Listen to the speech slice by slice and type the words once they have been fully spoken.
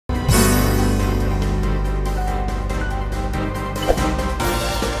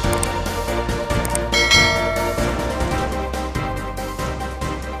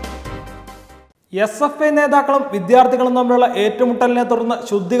SFI നേതാക്കളും വിദ്യാർത്ഥികളും തമ്മിലുള്ള ഏറ്റുമുട്ടലിനെ തുടർന്ന്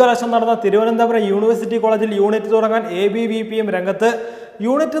ശുദ്ധികലശം നടന്ന തിരുവനന്തപുരം യൂണിവേഴ്സിറ്റി കോളേജിൽ യൂണിറ്റ് തുടങ്ങാൻ ABVPയും രംഗത്ത്.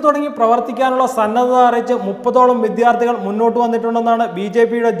 യൂണിറ്റ് തുടങ്ങി പ്രവർത്തിക്കാനുള്ള സന്നദ്ധത അറിയിച്ച് 30ഓളം വിദ്യാർത്ഥികൾ മുന്നോട്ട് വന്നിട്ടുണ്ടെന്നാണ്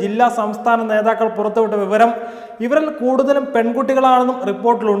BJPയുടെ ജില്ലാ സംസ്ഥാന നേതാക്കൾ പുറത്തുവിട്ട വിവരം. ഇവരിൽ കൂടുതലും പെൺകുട്ടികളാണെന്നും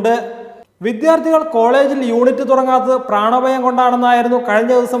റിപ്പോർട്ടിലുണ്ട്. വിദ്യാർത്ഥികൾ കോളേജിൽ യൂണിറ്റ് തുടങ്ങാത്തത് പ്രാണഭയം കൊണ്ടാണെന്നായിരുന്നു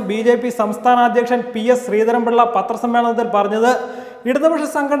കഴിഞ്ഞ ദിവസം BJP സംസ്ഥാന അധ്യക്ഷൻ PS ശ്രീധരൻപിള്ള പത്രസമ്മേളനത്തിൽ പറഞ്ഞത്. ഇടതുപക്ഷ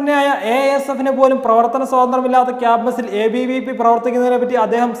സംഘടനയായ ASFന് പോലും പ്രവർത്തന സ്വാതന്ത്ര്യമില്ലാത്ത ക്യാമ്പസിൽ ABVP പ്രവർത്തിക്കുന്നതിനെപ്പറ്റി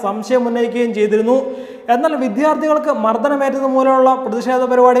അദ്ദേഹം സംശയം ഉന്നയിക്കുകയും ചെയ്തിരുന്നു. എന്നാൽ വിദ്യാർത്ഥികൾക്ക് മർദ്ദനമേറ്റത് മൂലമുള്ള പ്രതിഷേധ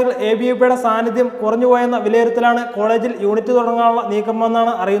പരിപാടികൾ ABVPയുടെ സാന്നിധ്യം കുറഞ്ഞുപോയെന്ന വിലയിരുത്തലാണ് കോളേജിൽ യൂണിറ്റ് തുടങ്ങാനുള്ള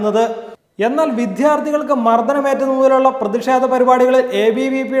നീക്കമെന്നാണ് അറിയുന്നത്. എന്നാൽ വിദ്യാർത്ഥികൾക്ക് മർദ്ദനമേറ്റത് മൂലമുള്ള പ്രതിഷേധ പരിപാടികളിൽ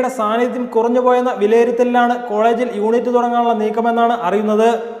ABVPയുടെ സാന്നിധ്യം കുറഞ്ഞുപോയെന്ന വിലയിരുത്തലിലാണ് കോളേജിൽ യൂണിറ്റ് തുടങ്ങാനുള്ള നീക്കമെന്നാണ് അറിയുന്നത്.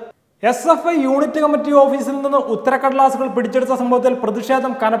 SFI യൂണിറ്റ് കമ്മിറ്റി ഓഫീസിൽ നിന്ന് ഉത്തരക്കടലാസുകൾ പിടിച്ചെടുത്ത സംഭവത്തിൽ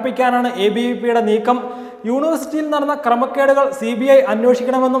പ്രതിഷേധം കനപ്പിക്കാനാണ് ABVPയുടെ നീക്കം. യൂണിവേഴ്സിറ്റിയിൽ നടന്ന ക്രമക്കേടുകൾ CBI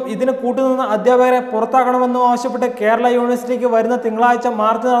അന്വേഷിക്കണമെന്നും ഇതിന് കൂട്ടുനിന്ന അധ്യാപകരെ പുറത്താക്കണമെന്നും ആവശ്യപ്പെട്ട് കേരള യൂണിവേഴ്സിറ്റിക്ക് വരുന്ന തിങ്കളാഴ്ച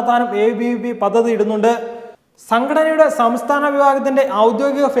മാർച്ച് നടത്താനും ABVP പദ്ധതിയിടുന്നുണ്ട്. സംഘടനയുടെ സംസ്ഥാന വിഭാഗത്തിന്റെ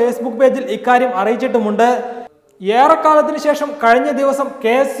ഔദ്യോഗിക ഫേസ്ബുക്ക് പേജിൽ ഇക്കാര്യം അറിയിച്ചിട്ടുമുണ്ട്. ഏറെക്കാലത്തിന് ശേഷം കഴിഞ്ഞ ദിവസം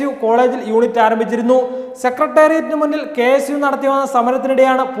KSU കോളേജിൽ യൂണിറ്റ് ആരംഭിച്ചിരുന്നു. സെക്രട്ടേറിയറ്റിന് മുന്നിൽ KSU നടത്തി വന്ന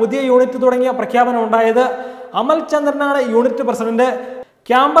സമരത്തിനിടെയാണ് പുതിയ യൂണിറ്റ് തുടങ്ങിയ പ്രഖ്യാപനം ഉണ്ടായത്. അമൽ ചന്ദ്രനാണ് യൂണിറ്റ് പ്രസിഡന്റ്.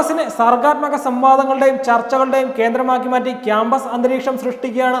 ക്യാമ്പസിനെ സർഗാത്മക സംവാദങ്ങളുടെയും ചർച്ചകളുടെയും കേന്ദ്രമാക്കി മാറ്റി ക്യാമ്പസ് അന്തരീക്ഷം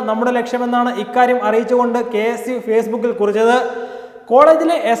സൃഷ്ടിക്കുകയാണ് നമ്മുടെ ലക്ഷ്യമെന്നാണ് ഇക്കാര്യം അറിയിച്ചുകൊണ്ട് KSU ഫേസ്ബുക്കിൽ കുറിച്ചത്.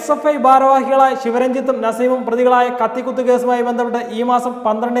 കോളേജിലെ SFI ഭാരവാഹികളായ ശിവരഞ്ജിത്തും നസീമും പ്രതികളായ കത്തിക്കുത്ത് കേസുമായി ബന്ധപ്പെട്ട് ഈ മാസം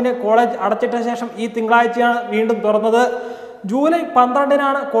 12-ന് കോളേജ് അടച്ചിട്ട ശേഷം ഈ തിങ്കളാഴ്ചയാണ് വീണ്ടും തുറന്നത്. ജൂലൈ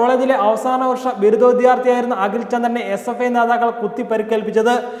 12-നാണ് കോളേജിലെ അവസാന വർഷ ബിരുദ വിദ്യാർത്ഥിയായിരുന്ന അഖിൽ ചന്ദ്രനെ SFI നേതാക്കൾ കുത്തി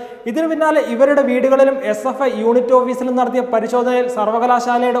പരിക്കേൽപ്പിച്ചത്. ഇതിനു പിന്നാലെ ഇവരുടെ വീടുകളിലും SFI യൂണിറ്റ് ഓഫീസിലും നടത്തിയ പരിശോധനയിൽ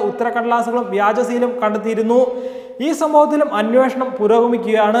സർവകലാശാലയുടെ ഉത്തരക്കടലാസുകളും വ്യാജസീലും കണ്ടെത്തിയിരുന്നു. ഈ സംഭവത്തിലും അന്വേഷണം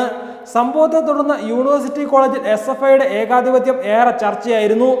പുരോഗമിക്കുകയാണ്. സംഭവത്തെ തുടർന്ന് യൂണിവേഴ്സിറ്റി കോളേജിൽ SFIയുടെ ഏകാധിപത്യം ഏറെ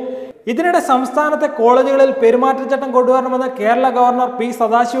ചർച്ചയായിരുന്നു. ഇതിനിടെ സംസ്ഥാനത്തെ കോളേജുകളിൽ പെരുമാറ്റച്ചട്ടം കൊണ്ടുവരണമെന്ന് കേരള ഗവർണർ P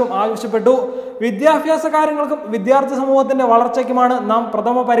സദാശിവം ആവശ്യപ്പെട്ടു. വിദ്യാഭ്യാസ കാര്യങ്ങൾക്കും വിദ്യാർത്ഥി സമൂഹത്തിന്റെ വളർച്ചയ്ക്കുമാണ് നാം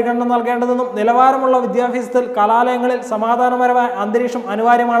പ്രഥമ പരിഗണന നൽകേണ്ടതെന്നും നിലവാരമുള്ള വിദ്യാഭ്യാസത്തിൽ കലാലയങ്ങളിൽ സമാധാനപരമായ അന്തരീക്ഷം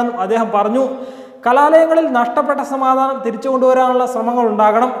അനിവാര്യമാണെന്നും അദ്ദേഹം പറഞ്ഞു. കലാലയങ്ങളിൽ നഷ്ടപ്പെട്ട സമാധാനം തിരിച്ചു കൊണ്ടുവരാനുള്ള ശ്രമങ്ങൾ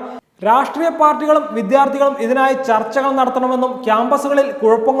ഉണ്ടാകണം. രാഷ്ട്രീയ പാർട്ടികളും വിദ്യാർത്ഥികളും ഇതിനായി ചർച്ചകൾ നടത്തണമെന്നും ക്യാമ്പസുകളിൽ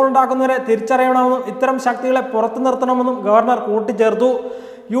കുഴപ്പങ്ങളുണ്ടാക്കുന്നവരെ തിരിച്ചറിയണമെന്നും ഇത്തരം ശക്തികളെ പുറത്തു നിർത്തണമെന്നും ഗവർണർ കൂട്ടിച്ചേർത്തു.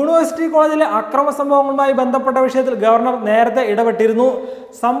 യൂണിവേഴ്സിറ്റി കോളേജിലെ അക്രമ സംഭവങ്ങളുമായി ബന്ധപ്പെട്ട വിഷയത്തിൽ ഗവർണർ നേരത്തെ ഇടപെട്ടിരുന്നു.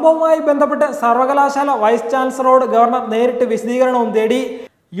 സംഭവവുമായി ബന്ധപ്പെട്ട് സർവകലാശാല വൈസ് ചാൻസലറോട് ഗവർണർ നേരിട്ട് വിശദീകരണവും തേടി.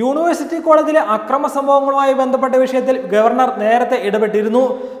 യൂണിവേഴ്സിറ്റി കോളേജിലെ അക്രമ സംഭവങ്ങളുമായി ബന്ധപ്പെട്ട വിഷയത്തിൽ ഗവർണർ നേരത്തെ ഇടപെട്ടിരുന്നു.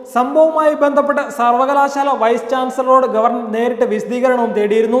 സംഭവവുമായി ബന്ധപ്പെട്ട് സർവകലാശാല വൈസ് ചാൻസലറോട് ഗവർണർ നേരിട്ട് വിശദീകരണവും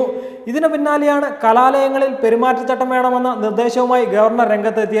തേടിയിരുന്നു. ഇതിനു പിന്നാലെയാണ് കലാലയങ്ങളിൽ പെരുമാറ്റച്ചട്ടം വേണമെന്ന നിർദ്ദേശവുമായി ഗവർണർ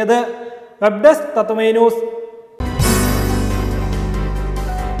രംഗത്തെത്തിയത്. Web desk Tatwamayi news.